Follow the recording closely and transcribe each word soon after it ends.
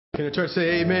Can the church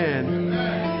say amen?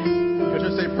 Can the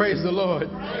church say praise the Lord?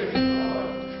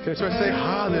 Can the church say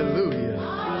hallelujah?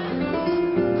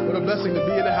 What a blessing to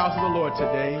be in the house of the Lord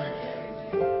today,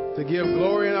 to give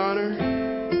glory and honor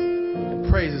and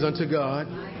praises unto God.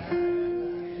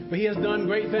 For he has done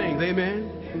great things,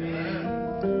 amen?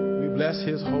 We bless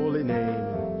his holy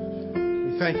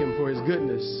name. We thank him for his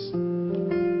goodness,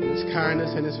 his kindness,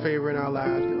 and his favor in our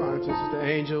lives. Give honor to Sister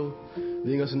Angel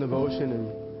leading us in devotion, and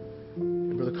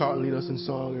Brother Carlton leading us in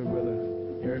song, and Brother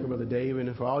Eric and Brother David,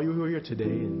 and for all you who are here today.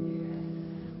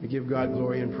 And we give God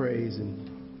glory and praise. And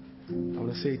I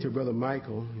want to say to Brother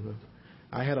Michael,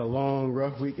 I had a long,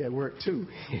 rough week at work too.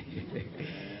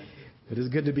 But it's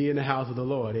good to be in the house of the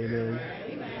Lord, amen.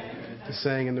 To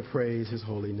sing and to praise his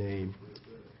holy name.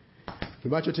 We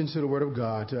invite your attention to the Word of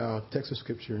God, to our text of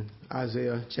Scripture,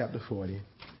 Isaiah chapter 40.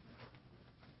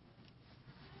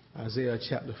 Isaiah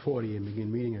chapter 40, and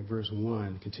begin reading at verse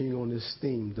 1. Continuing on this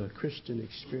theme, the Christian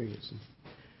experience. And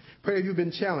pray that you've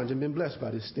been challenged and been blessed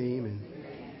by this theme, and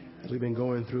as we've been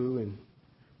going through, and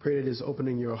pray that it's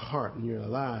opening your heart and your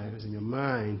lives and your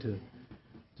mind to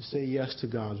say yes to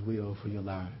God's will for your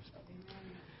lives.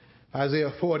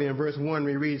 Isaiah 40 and verse 1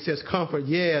 we read, it says, "Comfort,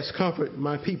 yes, comfort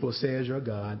my people, says your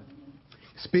God.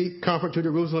 Speak comfort to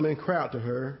Jerusalem and cry out to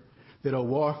her that her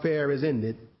warfare is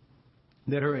ended,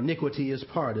 that her iniquity is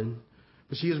pardoned,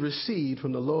 for she has received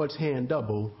from the Lord's hand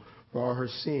double for all her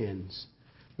sins.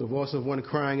 The voice of one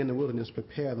crying in the wilderness,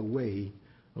 prepare the way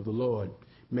of the Lord.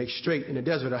 Make straight in the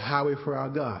desert a highway for our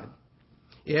God.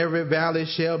 Every valley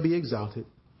shall be exalted,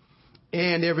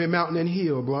 and every mountain and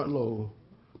hill brought low.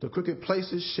 The crooked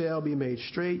places shall be made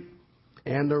straight,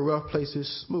 and the rough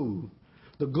places smooth.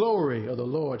 The glory of the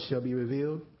Lord shall be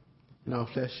revealed, and our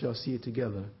flesh shall see it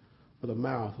together, for the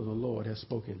mouth of the Lord has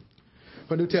spoken."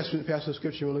 For New Testament passage of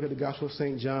Scripture, we'll look at the Gospel of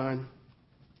St. John,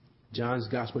 John's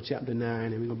Gospel, chapter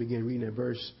 9, and we're going to begin reading at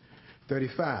verse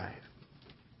 35.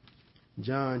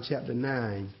 John chapter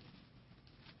 9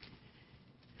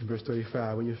 and verse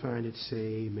 35. When you find it,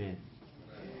 say amen.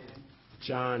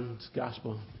 John's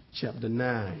Gospel, chapter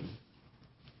 9.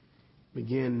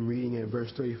 Begin reading at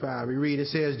verse 35. We read, it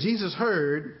says, "Jesus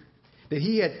heard that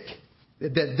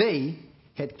they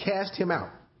had cast him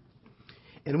out.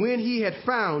 And when he had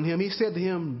found him, he said to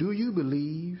him, 'Do you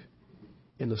believe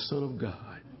in the Son of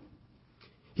God?'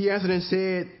 He answered and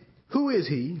said, 'Who is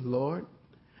he, Lord,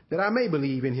 that I may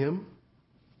believe in him?'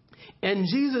 And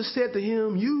Jesus said to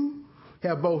him, 'You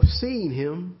have both seen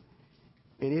him,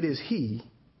 and it is he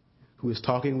who is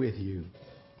talking with you.'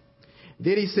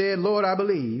 Then he said, 'Lord, I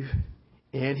believe,'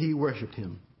 and he worshipped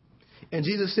him. And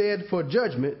Jesus said, 'For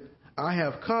judgment I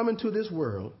have come into this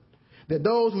world, that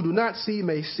those who do not see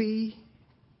may see,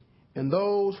 and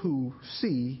those who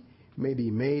see may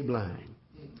be made blind.'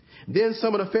 Then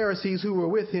some of the Pharisees who were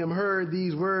with him heard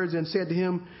these words and said to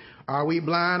him, 'Are we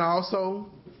blind also?'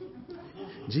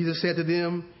 Jesus said to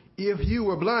them, 'If you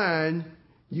were blind,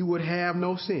 you would have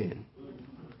no sin.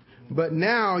 But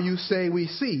now you say we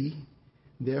see,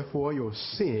 therefore your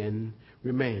sin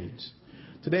remains.'"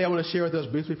 Today I want to share with us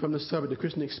briefly from the subject, the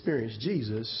Christian experience.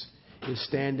 Jesus is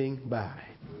standing by.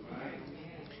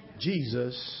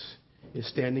 Jesus is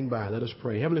standing by. Let us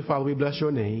pray. Heavenly Father, we bless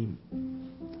your name.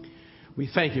 We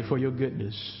thank you for your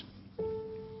goodness.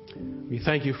 We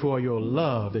thank you for your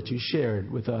love that you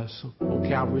shared with us on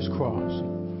Calvary's cross.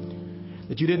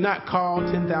 That you did not call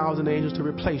 10,000 angels to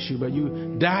replace you, but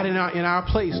you died in our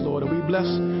place, Lord, and we bless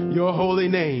your holy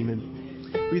name. And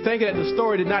we thank you that the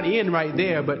story did not end right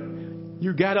there, but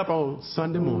you got up on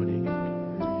Sunday morning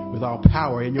with all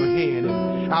power in your hand,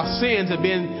 and our sins have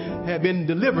been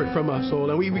delivered from us,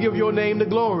 Lord. And we give your name the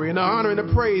glory and the honor and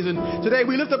the praise. And today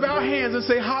we lift up our hands and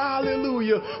say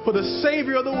hallelujah for the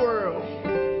Savior of the world.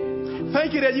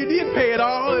 Thank you that you did pay it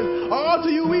all, and all to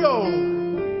you we owe.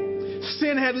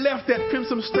 Sin had left that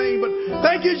crimson stain, but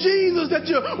thank you, Jesus, that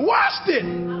you washed it.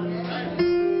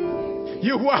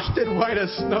 You washed it white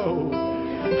as snow.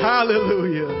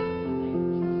 Hallelujah.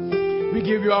 We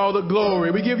give you all the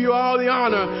glory. We give you all the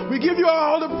honor. We give you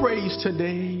all the praise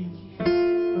today.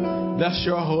 Bless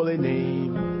your holy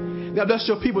name. Now bless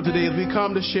your people today as we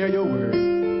come to share your word.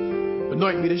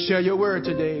 Anoint me to share your word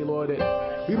today, Lord,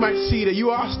 that we might see that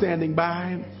you are standing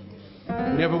by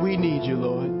whenever we need you,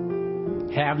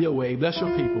 Lord. Have your way. Bless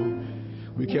your people.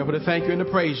 Be careful to thank you and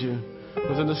to praise you.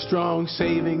 Because in the strong,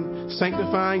 saving,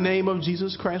 sanctifying name of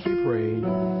Jesus Christ we pray.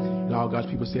 And all God's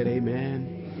people said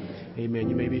amen. Amen.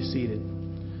 You may be seated.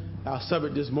 Our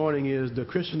subject this morning is the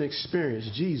Christian experience.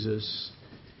 Jesus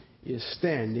is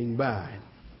standing by.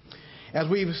 As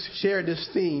we've shared this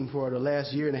theme for the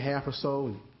last year and a half or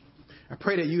so, I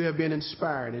pray that you have been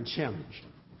inspired and challenged.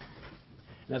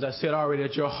 As I said already,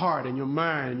 that your heart and your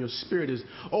mind and your spirit is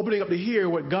opening up to hear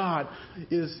what God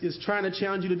is trying to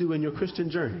challenge you to do in your Christian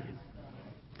journey.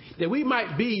 That we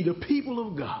might be the people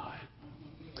of God.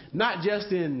 Not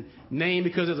just in name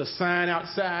because there's a sign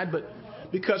outside, but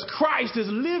because Christ is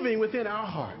living within our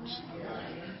hearts.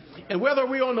 And whether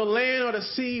we're on the land or the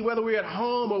sea, whether we're at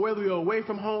home or whether we're away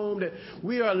from home, that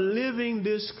we are living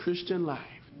this Christian life.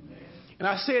 And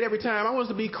I say it every time, I want us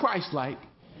to be Christ-like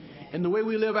in the way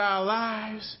we live our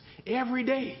lives every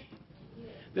day.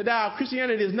 That our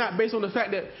Christianity is not based on the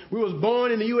fact that we was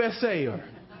born in the USA or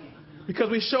because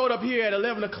we showed up here at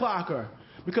 11 o'clock or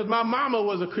because my mama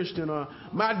was a Christian or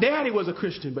my daddy was a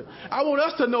Christian. But I want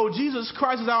us to know Jesus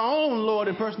Christ is our own Lord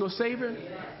and personal Savior.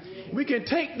 We can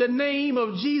take the name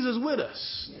of Jesus with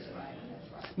us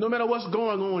no matter what's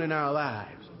going on in our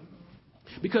lives.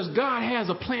 Because God has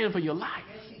a plan for your life.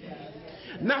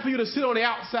 Not for you to sit on the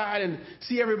outside and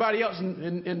see everybody else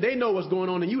and they know what's going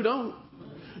on and you don't.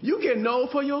 You can know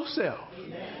for yourself.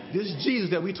 This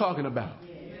Jesus that we're talking about.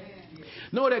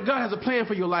 Know that God has a plan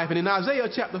for your life. And in Isaiah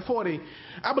chapter 40,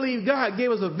 I believe God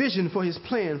gave us a vision for his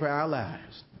plan for our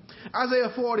lives.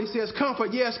 Isaiah 40 says, comfort,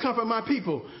 yes, comfort my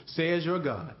people, says your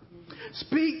God.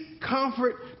 Speak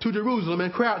comfort to Jerusalem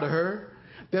and cry out to her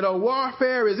that her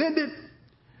warfare is ended,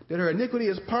 that her iniquity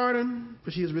is pardoned,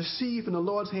 for she has received from the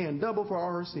Lord's hand double for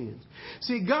all her sins.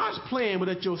 See, God's plan was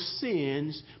that your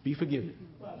sins be forgiven.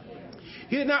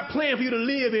 He did not plan for you to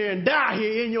live here and die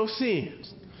here in your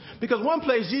sins. Because one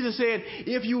place Jesus said,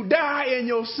 if you die in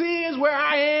your sins where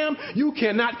I am, you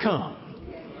cannot come.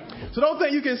 So don't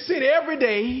think you can sit every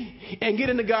day and get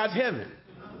into God's heaven.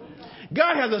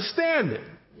 God has a standard,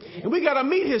 and we got to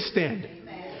meet his standard.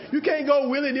 You can't go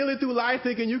willy-nilly through life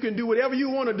thinking you can do whatever you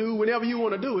want to do whenever you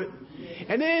want to do it.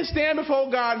 And then stand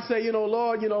before God and say,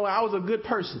 Lord, I was a good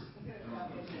person.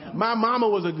 My mama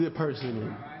was a good person.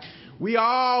 And we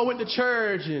all went to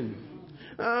church and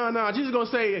no, Jesus is going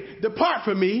to say, depart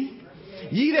from me,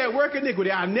 ye that work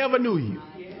iniquity, I never knew you.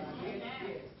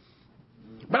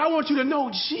 But I want you to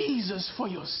know Jesus for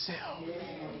yourself.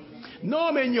 Know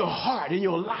him in your heart, in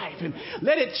your life, and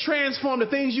let it transform the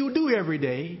things you do every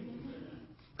day.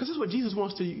 Because this is what Jesus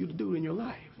wants you to do in your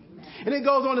life. And it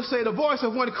goes on to say, the voice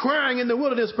of one crying in the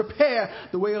wilderness, prepare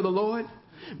the way of the Lord.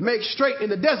 Make straight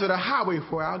in the desert a highway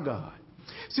for our God.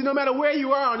 See, no matter where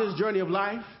you are on this journey of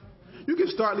life, you can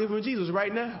start living with Jesus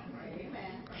right now.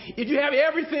 If you have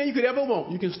everything you could ever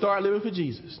want, you can start living for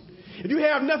Jesus. If you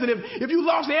have nothing, if you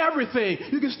lost everything,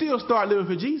 you can still start living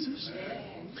for Jesus.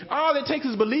 All it takes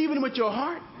is believing with your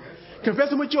heart,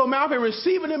 confessing with your mouth, and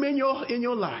receiving him in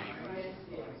your life.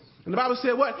 And the Bible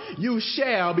said what? You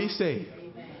shall be saved.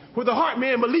 With the heart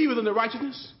man believeth in the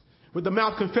righteousness, with the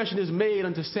mouth confession is made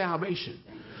unto salvation.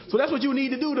 So that's what you need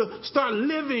to do to start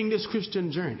living this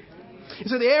Christian journey. It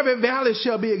said, every valley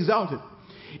shall be exalted,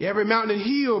 every mountain and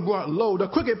hill brought low. The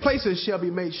crooked places shall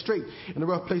be made straight, and the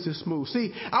rough places smooth.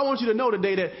 See, I want you to know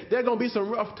today that there are going to be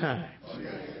some rough times.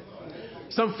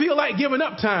 Some feel like giving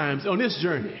up times on this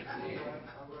journey.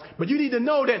 But you need to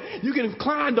know that you can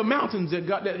climb the mountains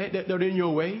that are in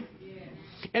your way.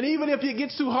 And even if it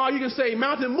gets too hard, you can say,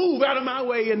 mountain, move out of my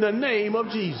way in the name of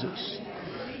Jesus.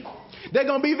 There are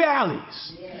going to be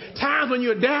valleys. Times when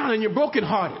you're down and you're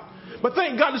brokenhearted. But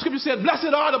thank God the scripture said, blessed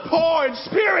are the poor in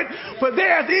spirit, for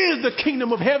theirs is the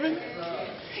kingdom of heaven.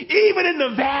 Even in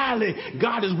the valley,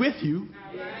 God is with you.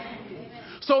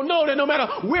 So know that no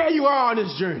matter where you are on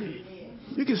this journey,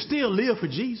 you can still live for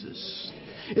Jesus.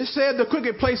 It said the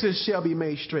crooked places shall be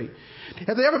made straight.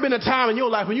 Has there ever been a time in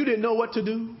your life when you didn't know what to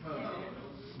do?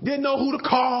 Didn't know who to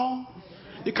call?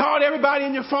 You called everybody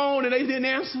in your phone and they didn't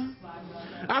answer?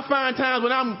 I find times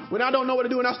when I don't know what to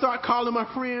do and I start calling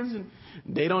my friends and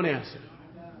they don't answer.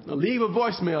 I'll leave a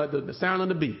voicemail at the sound of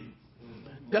the beep.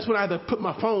 That's when I have to put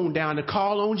my phone down to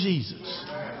call on Jesus.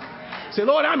 Say,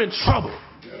 Lord, I'm in trouble.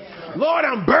 Lord,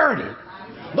 I'm burdened.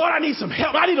 Lord, I need some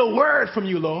help. I need a word from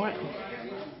you, Lord.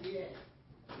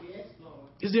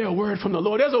 Is there a word from the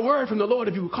Lord? There's a word from the Lord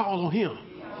if you call on him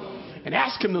and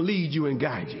ask him to lead you and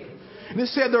guide you. And it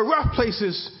said the rough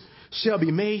places shall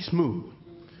be made smooth.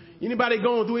 Anybody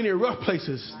going through any rough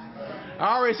places?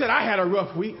 I already said I had a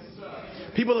rough week.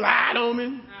 People lied on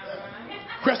me,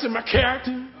 questioned my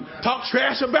character, talked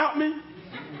trash about me.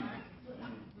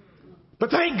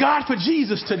 But thank God for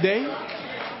Jesus today.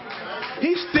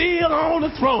 He's still on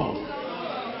the throne.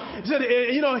 He said,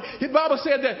 the Bible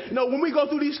said that, when we go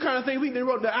through these kind of things, we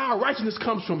wrote that our righteousness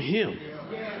comes from him.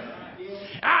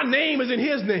 Our name is in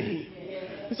his name.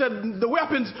 He said, the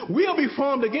weapons will be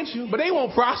formed against you, but they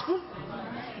won't prosper.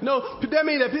 That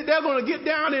means that they're going to get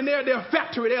down in their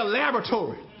factory, their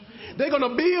laboratory. They're going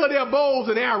to build their bows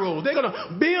and arrows. They're going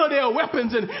to build their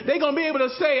weapons, and they're going to be able to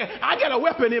say, I got a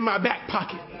weapon in my back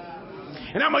pocket,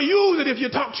 and I'm going to use it if you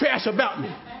talk trash about me.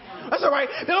 That's all right.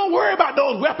 They don't worry about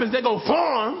those weapons they're going to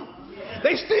form.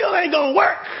 They still ain't going to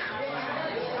work.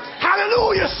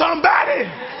 Hallelujah, somebody.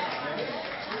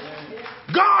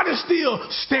 God is still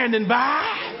standing by.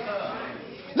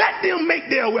 Let them make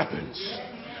their weapons.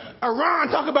 Iran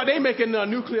talk about they making a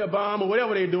nuclear bomb or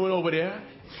whatever they're doing over there.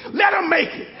 Let them make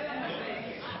it.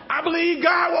 I believe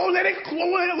God won't let it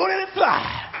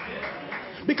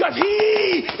fly, because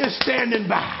he is standing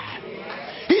by.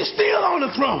 He's still on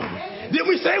the throne. Did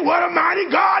we say what a mighty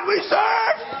God we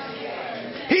serve?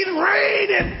 He's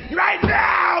reigning right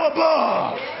now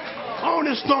above on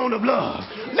his throne of love.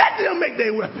 Let them make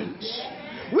their weapons.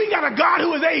 We got a God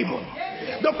who is able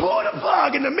to pull the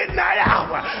plug in the midnight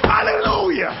hour.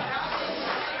 Hallelujah.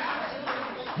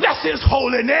 Bless his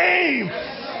holy name.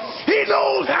 He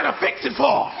knows how to fix it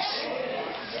for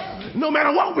us, no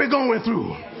matter what we're going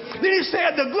through. Then he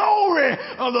said, the glory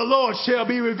of the Lord shall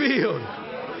be revealed,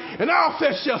 and all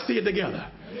flesh shall see it together.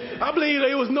 I believe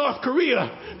it was North Korea.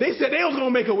 They said they was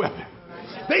going to make a weapon.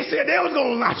 They said they was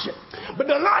going to launch it. But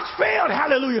the launch failed.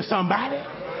 Hallelujah, somebody.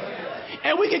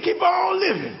 And we can keep on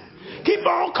living. Keep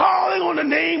on calling on the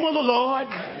name of the Lord.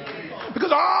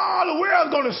 Because all the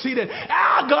world's going to see that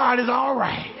our God is all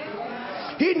right.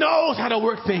 He knows how to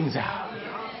work things out.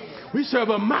 We serve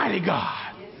a mighty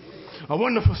God, a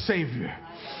wonderful Savior.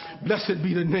 Blessed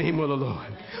be the name of the Lord.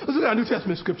 Let's look at our New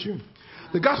Testament scripture.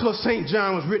 The Gospel of St.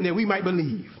 John was written that we might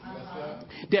believe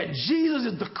that Jesus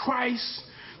is the Christ,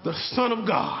 the Son of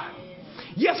God.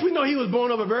 Yes, we know he was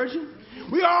born of a virgin.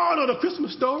 We all know the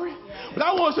Christmas story. But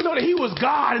I want us to know that he was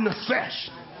God in the flesh.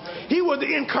 He was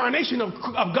the incarnation of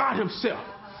God himself.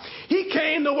 He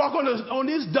came to walk on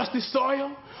this dusty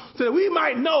soil so that we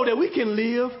might know that we can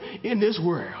live in this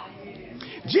world.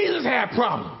 Jesus had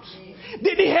problems.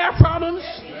 Did he have problems?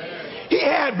 He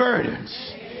had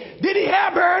burdens. Did he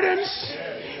have burdens?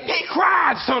 He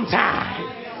cried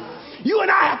sometime. You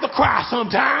and I have to cry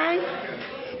sometime.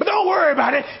 But don't worry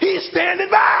about it. He's standing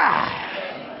by.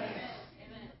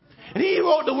 And he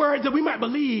wrote the words that we might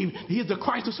believe that he is the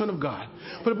Christ, the Son of God.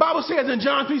 For the Bible says in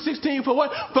John 3:16, for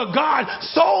what? For God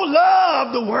so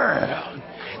loved the world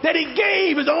that he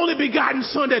gave his only begotten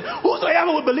Son, that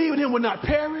whosoever would believe in him would not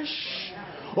perish,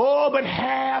 but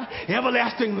have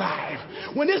everlasting life.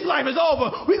 When this life is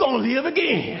over, we're going to live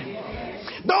again.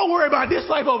 Don't worry about this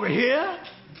life over here.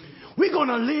 We're going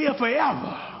to live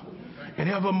forever and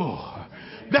evermore.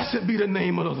 Blessed be the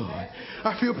name of the Lord.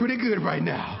 I feel pretty good right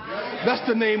now. That's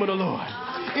the name of the Lord.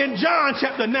 In John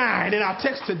chapter 9, in our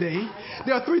text today,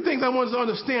 there are three things I want us to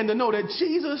understand, to know that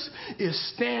Jesus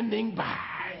is standing by.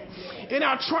 In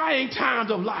our trying times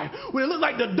of life, when it looks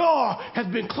like the door has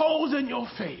been closed in your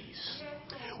face,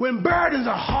 when burdens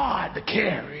are hard to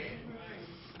carry,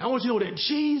 I want you to know that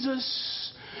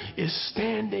Jesus is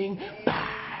standing by.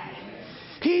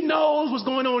 He knows what's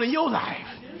going on in your life,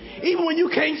 even when you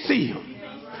can't see him.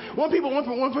 One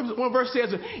verse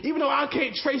says, even though I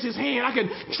can't trace his hand, I can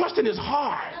trust in his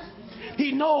heart.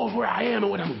 He knows where I am and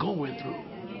what I'm going through.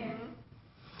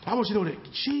 I want you to know that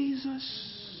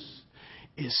Jesus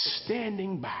is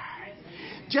standing by.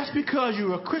 Just because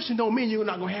you're a Christian don't mean you're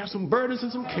not going to have some burdens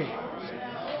and some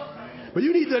cares. But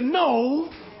you need to know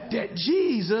that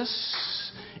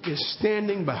Jesus is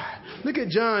standing by. Look at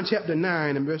John chapter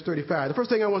 9 and verse 35. The first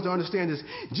thing I want to understand is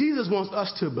Jesus wants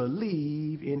us to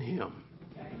believe in him.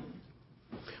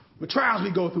 The trials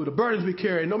we go through, the burdens we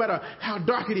carry, no matter how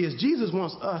dark it is, Jesus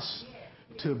wants us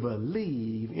to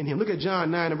believe in him. Look at John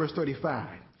 9 and verse 35.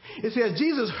 It says,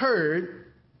 Jesus heard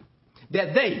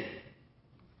that they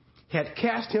had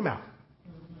cast him out.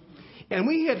 And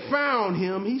when he had found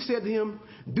him, he said to him,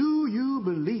 do you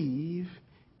believe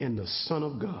in the Son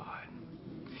of God?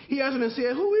 He answered and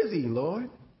said, who is he, Lord,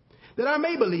 that I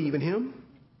may believe in him?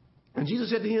 And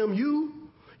Jesus said to him, you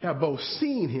have both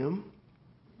seen him,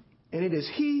 and it is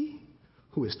he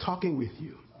who is talking with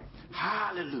you.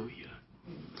 Hallelujah.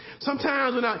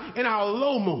 Sometimes in our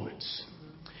low moments,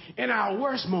 in our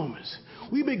worst moments,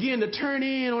 we begin to turn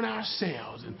in on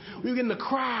ourselves, and we begin to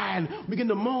cry and begin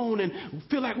to moan and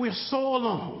feel like we're so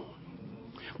alone.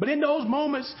 But in those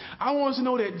moments, I want us to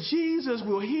know that Jesus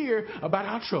will hear about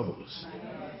our troubles.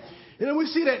 And then we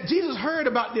see that Jesus heard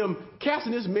about them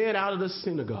casting this man out of the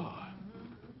synagogue.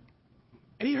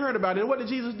 And he heard about it. And what did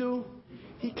Jesus do?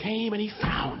 He came and he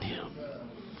found him.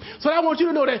 So I want you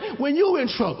to know that when you're in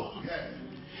trouble,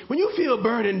 when you feel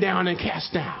burdened down and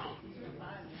cast down,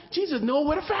 Jesus knows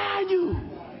where to find you.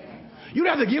 You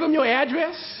don't have to give him your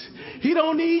address. He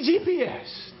don't need GPS.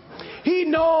 He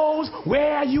knows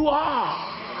where you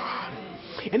are.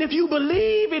 And if you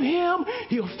believe in him,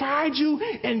 he'll find you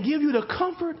and give you the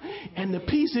comfort and the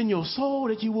peace in your soul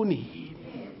that you will need.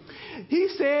 He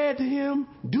said to him,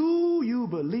 do you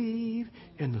believe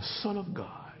in the Son of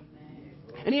God?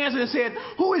 And he answered and said,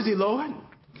 who is he, Lord,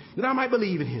 that I might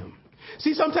believe in him?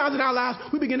 See, sometimes in our lives,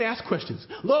 we begin to ask questions.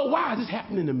 Lord, why is this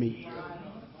happening to me?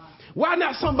 Why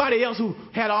not somebody else who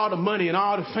had all the money and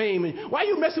all the fame? And why are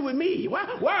you messing with me?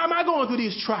 Why am I going through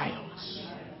these trials?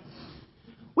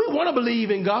 We want to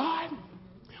believe in God.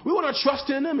 We want to trust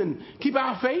in him and keep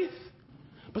our faith.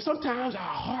 But sometimes our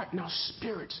heart and our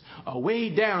spirits are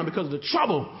weighed down because of the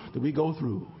trouble that we go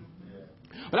through.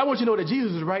 But I want you to know that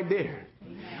Jesus is right there.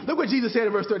 Look what Jesus said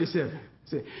in verse 37. He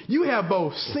said, you have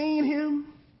both seen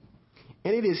him,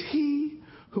 and it is he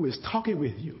who is talking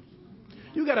with you.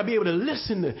 You got to be able to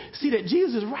listen to see that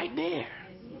Jesus is right there.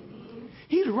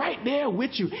 He's right there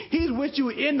with you. He's with you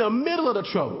in the middle of the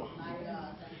trouble.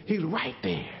 He's right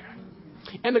there.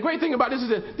 And the great thing about this is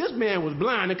that this man was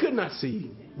blind and could not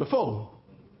see before.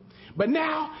 But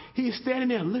now he's standing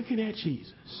there looking at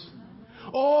Jesus.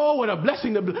 Oh, what a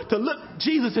blessing to look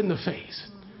Jesus in the face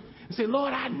and say,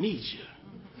 Lord, I need you.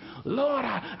 Lord,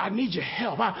 I need your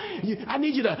help. I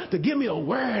need you to give me a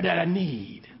word that I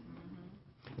need.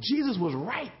 Jesus was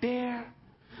right there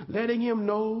letting him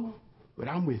know that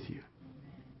I'm with you.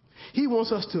 He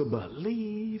wants us to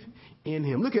believe in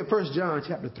him. Look at 1 John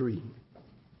chapter 3.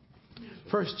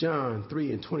 1 John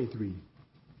 3 and 23.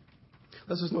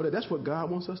 Let's just know that that's what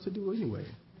God wants us to do anyway.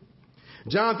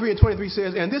 John 3 and 23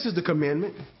 says, and this is the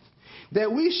commandment,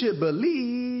 that we should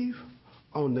believe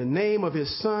on the name of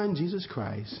his Son, Jesus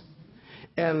Christ,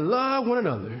 and love one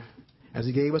another as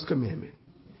he gave us commandment.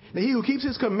 Now he who keeps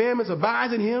his commandments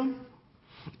abides in him,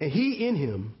 and he in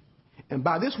him. And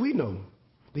by this we know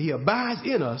that he abides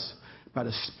in us by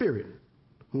the Spirit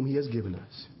whom he has given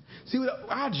us. See,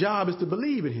 our job is to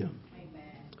believe in him.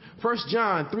 1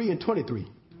 John 3 and 23.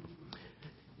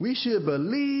 We should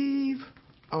believe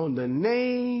on the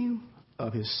name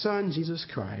of his Son, Jesus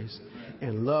Christ,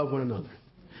 and love one another.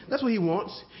 That's what he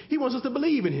wants. He wants us to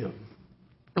believe in him.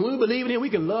 And when we believe in him, we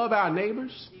can love our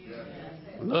neighbors,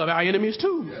 love our enemies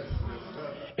too,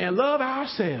 and love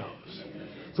ourselves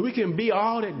so we can be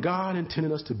all that God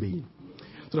intended us to be.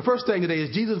 So the first thing today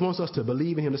is Jesus wants us to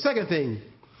believe in him. The second thing,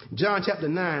 John chapter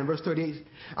 9, verse 38,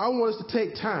 I want us to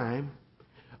take time,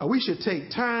 we should take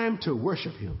time to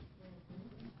worship him.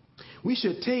 We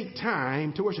should take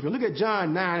time to worship him. Look at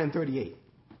John 9 and 38.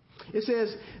 It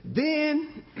says,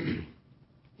 then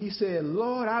he said,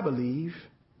 Lord, I believe.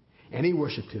 And he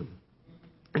worshiped him.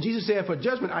 And Jesus said, for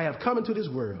judgment I have come into this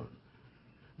world,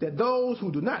 that those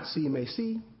who do not see may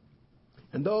see,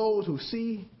 and those who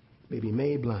see may be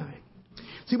made blind.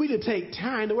 See, we need to take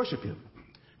time to worship him,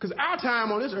 because our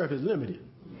time on this earth is limited.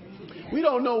 We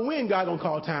don't know when God's going to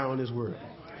call time on this world.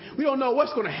 We don't know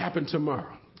what's going to happen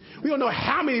tomorrow. We don't know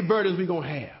how many burdens we're going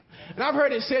to have. And I've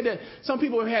heard it said that some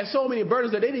people have had so many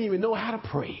burdens that they didn't even know how to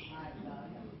pray.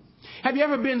 Have you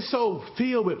ever been so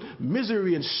filled with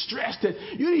misery and stress that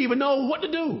you didn't even know what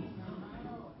to do?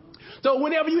 So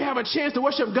whenever you have a chance to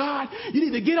worship God, you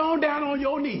need to get on down on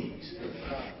your knees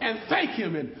and thank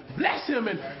him and bless him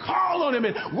and call on him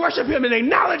and worship him and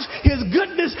acknowledge his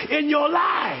goodness in your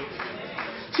life.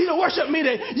 See, to worship means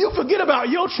that you forget about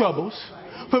your troubles,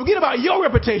 forget about your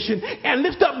reputation, and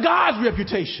lift up God's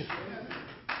reputation.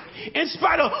 In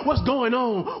spite of what's going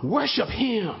on, worship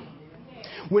him.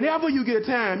 Whenever you get a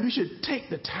time, you should take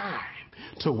the time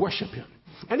to worship him.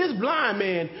 And this blind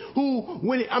man who,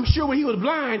 I'm sure when he was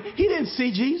blind, he didn't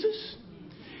see Jesus.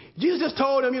 Jesus just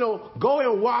told him, go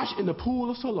and wash in the pool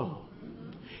of Siloam.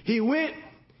 He went,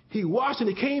 he washed, and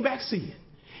he came back seeing.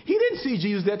 He didn't see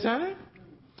Jesus that time.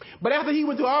 But after he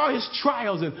went through all his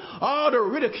trials and all the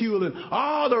ridicule and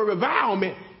all the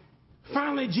revilement,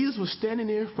 finally Jesus was standing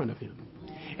there in front of him.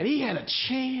 And he had a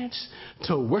chance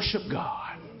to worship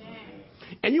God.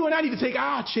 And you and I need to take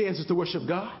our chances to worship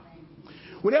God.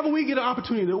 Whenever we get an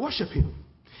opportunity to worship him.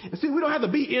 And see, we don't have to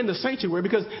be in the sanctuary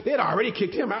because they had already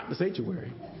kicked him out of the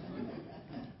sanctuary.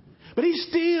 But he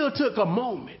still took a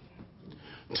moment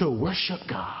to worship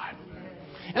God.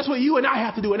 That's what you and I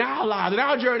have to do in our lives, in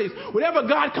our journeys. Whenever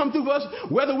God comes through us,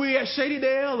 whether we're at Shady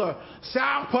Dale or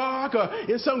South Park or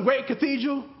in some great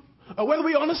cathedral, or whether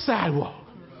we're on the sidewalk,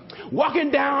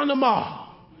 walking down the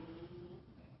mall,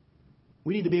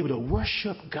 we need to be able to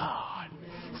worship God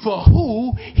for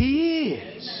who he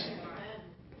is.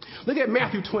 Look at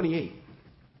Matthew 28.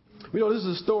 We know this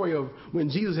is a story of when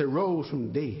Jesus had rose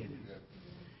from the dead.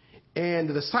 And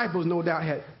the disciples, no doubt,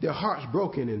 had their hearts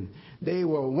broken and they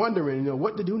were wondering,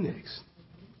 what to do next.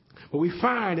 But we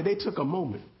find that they took a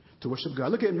moment to worship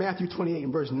God. Look at Matthew 28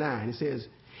 and verse 9. It says,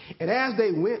 And as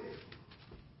they went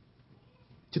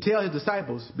to tell his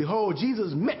disciples, behold,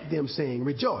 Jesus met them, saying,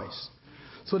 rejoice.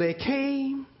 So they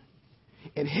came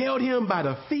and held him by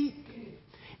the feet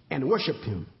and worshiped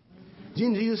him.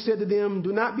 Jesus said to them,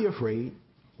 do not be afraid.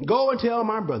 Go and tell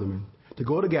my brethren to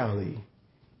go to Galilee,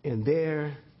 and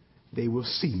there they will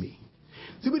see me.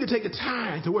 See, we need to take the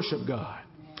time to worship God.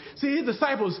 See, his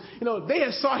disciples, they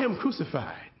had saw him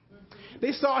crucified.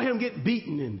 They saw him get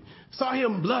beaten and saw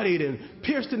him bloodied and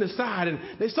pierced in the side. And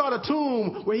they saw the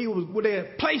tomb where they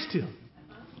had placed him.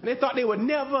 And they thought they would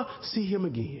never see him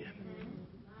again.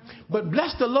 But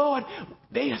bless the Lord,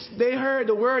 they heard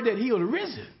the word that he was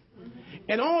risen.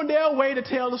 And on their way to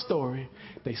tell the story,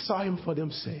 they saw him for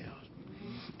themselves.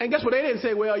 And guess what? They didn't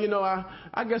say, well,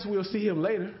 I guess we'll see him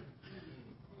later.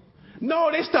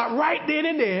 No, they stopped right then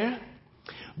and there,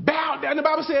 bowed down. The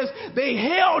Bible says they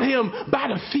held him by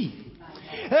the feet.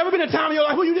 Ever been a time in your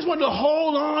life where you just wanted to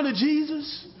hold on to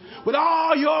Jesus with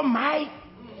all your might,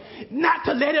 not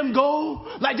to let him go?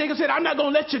 Like Jacob said, I'm not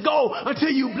going to let you go until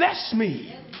you bless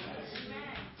me.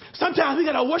 Sometimes we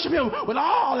got to worship him with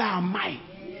all our might,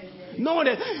 knowing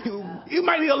that it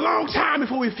might be a long time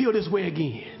before we feel this way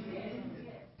again.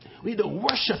 We need to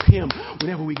worship him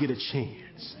whenever we get a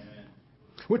chance.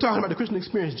 We're talking about the Christian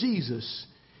experience. Jesus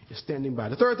is standing by.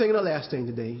 The third thing and the last thing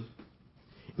today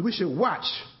is we should watch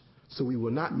so we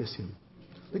will not miss him.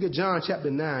 Look at John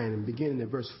chapter 9 and beginning at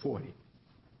verse 40.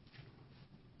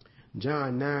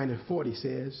 John 9 and 40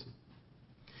 says,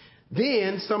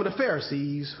 then some of the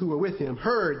Pharisees who were with him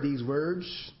heard these words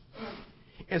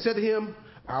and said to him,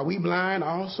 are we blind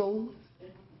also?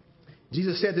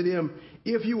 Jesus said to them,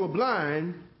 if you were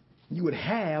blind, you would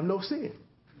have no sin.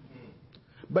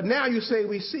 But now you say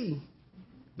we see,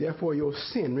 therefore your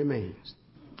sin remains.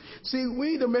 See,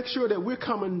 we need to make sure that we're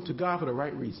coming to God for the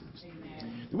right reasons.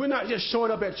 Amen. We're not just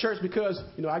showing up at church because,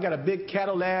 I got a big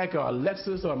Cadillac or a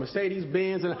Lexus or a Mercedes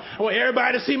Benz and I want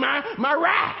everybody to see my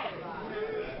ride.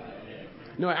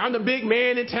 I'm the big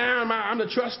man in town. I'm the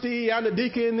trustee. I'm the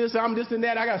deacon. I'm this and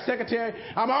that. I got a secretary.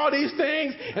 I'm all these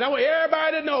things. And I want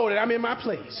everybody to know that I'm in my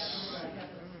place.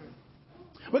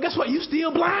 But guess what? You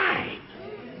still blind.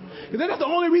 Because that's the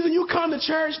only reason you come to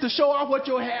church, to show off what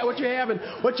you have and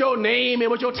what your name and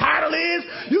what your title is.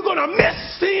 You're going to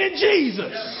miss seeing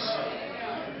Jesus.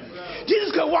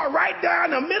 Jesus could walk right down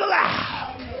the middle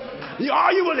aisle.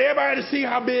 All you want everybody to see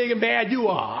how big and bad you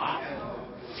are.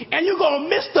 And you're going to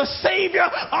miss the Savior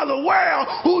of the world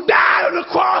who died on the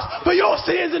cross for your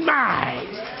sins and mine.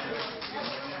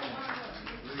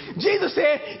 Jesus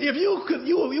said, if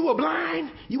you were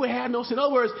blind, you would have no sin. In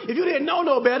other words, if you didn't know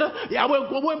no better, I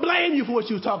wouldn't blame you for what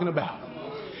you was talking about.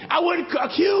 I wouldn't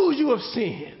accuse you of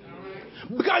sin.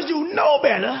 Because you know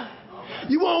better,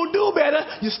 you won't do better,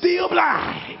 you're still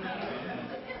blind.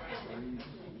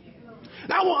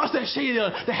 And I want us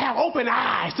to have open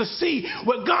eyes to see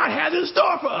what God has in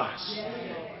store for us.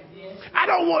 I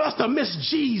don't want us to miss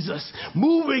Jesus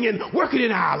moving and working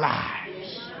in our lives.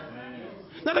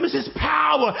 Not to miss his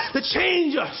power to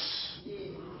change us.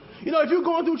 If you're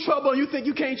going through trouble and you think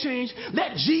you can't change,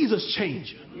 let Jesus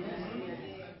change you.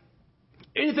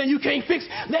 Anything you can't fix,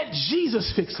 let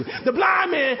Jesus fix it. The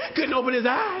blind man couldn't open his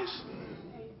eyes.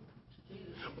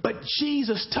 But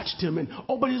Jesus touched him and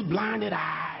opened his blinded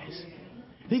eyes.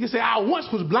 He can say, I once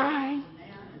was blind,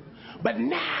 but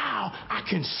now I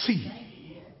can see.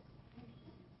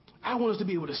 I want us to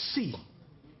be able to see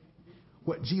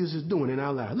what Jesus is doing in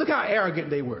our lives. Look how arrogant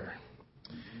they were.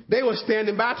 They were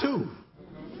standing by too.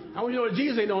 I want you to know that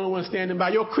Jesus ain't the only one standing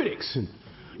by. Your critics and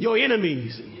your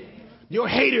enemies and your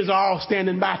haters are all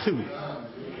standing by too.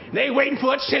 They waiting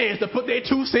for a chance to put their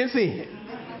 2 cents in.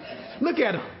 Look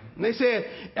at them. And they said,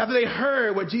 after they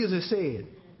heard what Jesus said,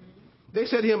 they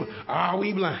said to him, are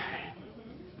we blind?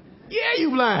 Yeah, you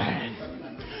blind.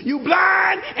 You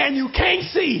blind and you can't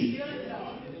see.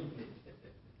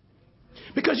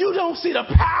 Because you don't see the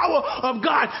power of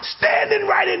God standing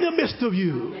right in the midst of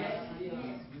you.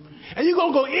 And you're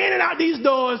going to go in and out these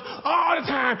doors all the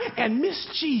time and miss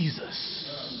Jesus.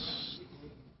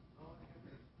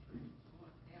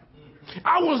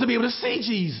 I want us to be able to see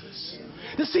Jesus.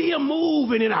 To see him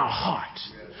moving in our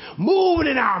hearts. Moving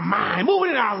in our mind. Moving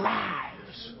in our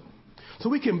lives. So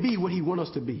we can be what he wants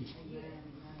us to be.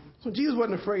 So Jesus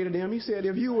wasn't afraid of them. He said,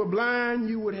 if you were blind,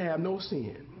 you would have no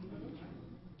sin.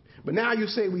 But now you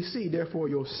say we see, therefore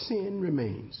your sin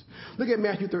remains. Look at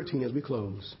Matthew 13 as we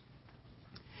close.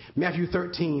 Matthew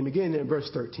 13, beginning at verse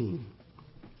 13.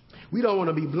 We don't want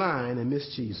to be blind and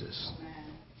miss Jesus.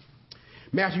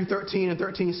 Matthew 13 and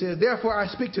 13 says, therefore I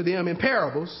speak to them in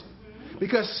parables,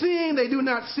 because seeing they do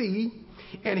not see,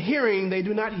 and hearing they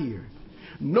do not hear,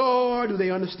 nor do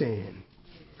they understand.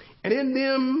 And in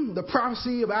them, the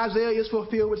prophecy of Isaiah is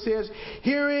fulfilled, which says,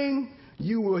 hearing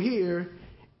you will hear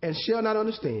and shall not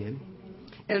understand,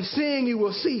 and seeing you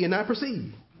will see and not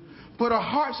perceive. For the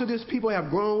hearts of this people have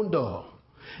grown dull.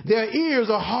 Their ears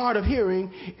are hard of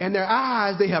hearing, and their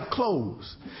eyes they have closed.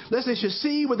 Lest they should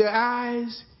see with their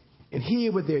eyes and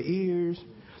hear with their ears,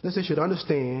 lest they should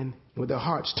understand and with their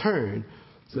hearts turn,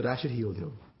 so that I should heal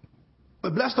them.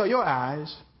 But blessed are your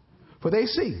eyes, for they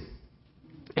see,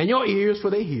 and your ears, for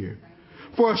they hear.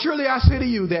 For surely I say to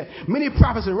you that many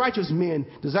prophets and righteous men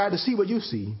desired to see what you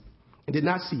see and did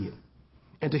not see it,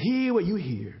 and to hear what you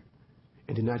hear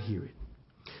and did not hear it.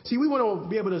 See, we want to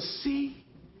be able to see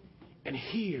and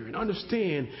hear and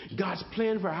understand God's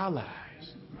plan for our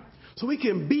lives, so we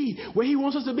can be where he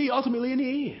wants us to be ultimately in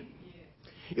the end.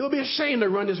 It would be a shame to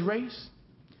run this race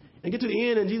and get to the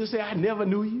end and Jesus say, I never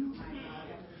knew you.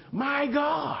 My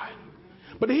God.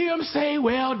 But to hear him say,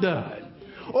 well done.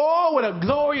 Oh, what a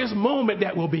glorious moment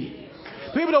that will be.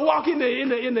 People to walk in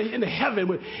the heaven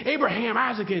with Abraham,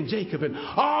 Isaac, and Jacob and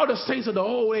all the saints of the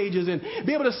old ages and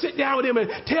be able to sit down with them and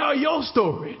tell your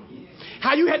story.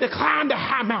 How you had to climb the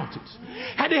high mountains.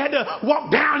 How they had to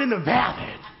walk down in the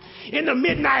valley in the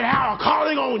midnight hour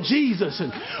calling on Jesus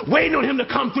and waiting on him to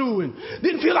come through and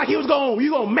didn't feel like you going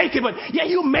to make it, but yeah,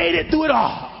 you made it through it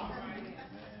all.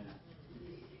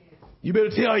 You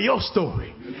better tell your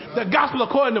story. The gospel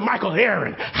according to Michael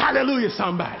Aaron. Hallelujah,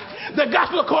 somebody. The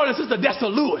gospel according to Sister Dessa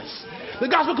Lewis. The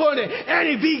gospel according to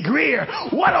Annie V. Greer.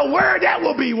 What a word that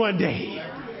will be one day.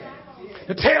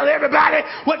 To tell everybody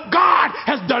what God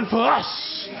has done for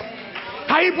us.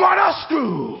 How he brought us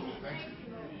through.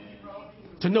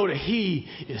 To know that he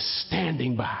is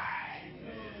standing by.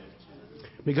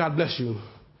 May God bless you.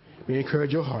 May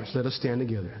encourage your hearts. Let us stand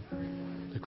together.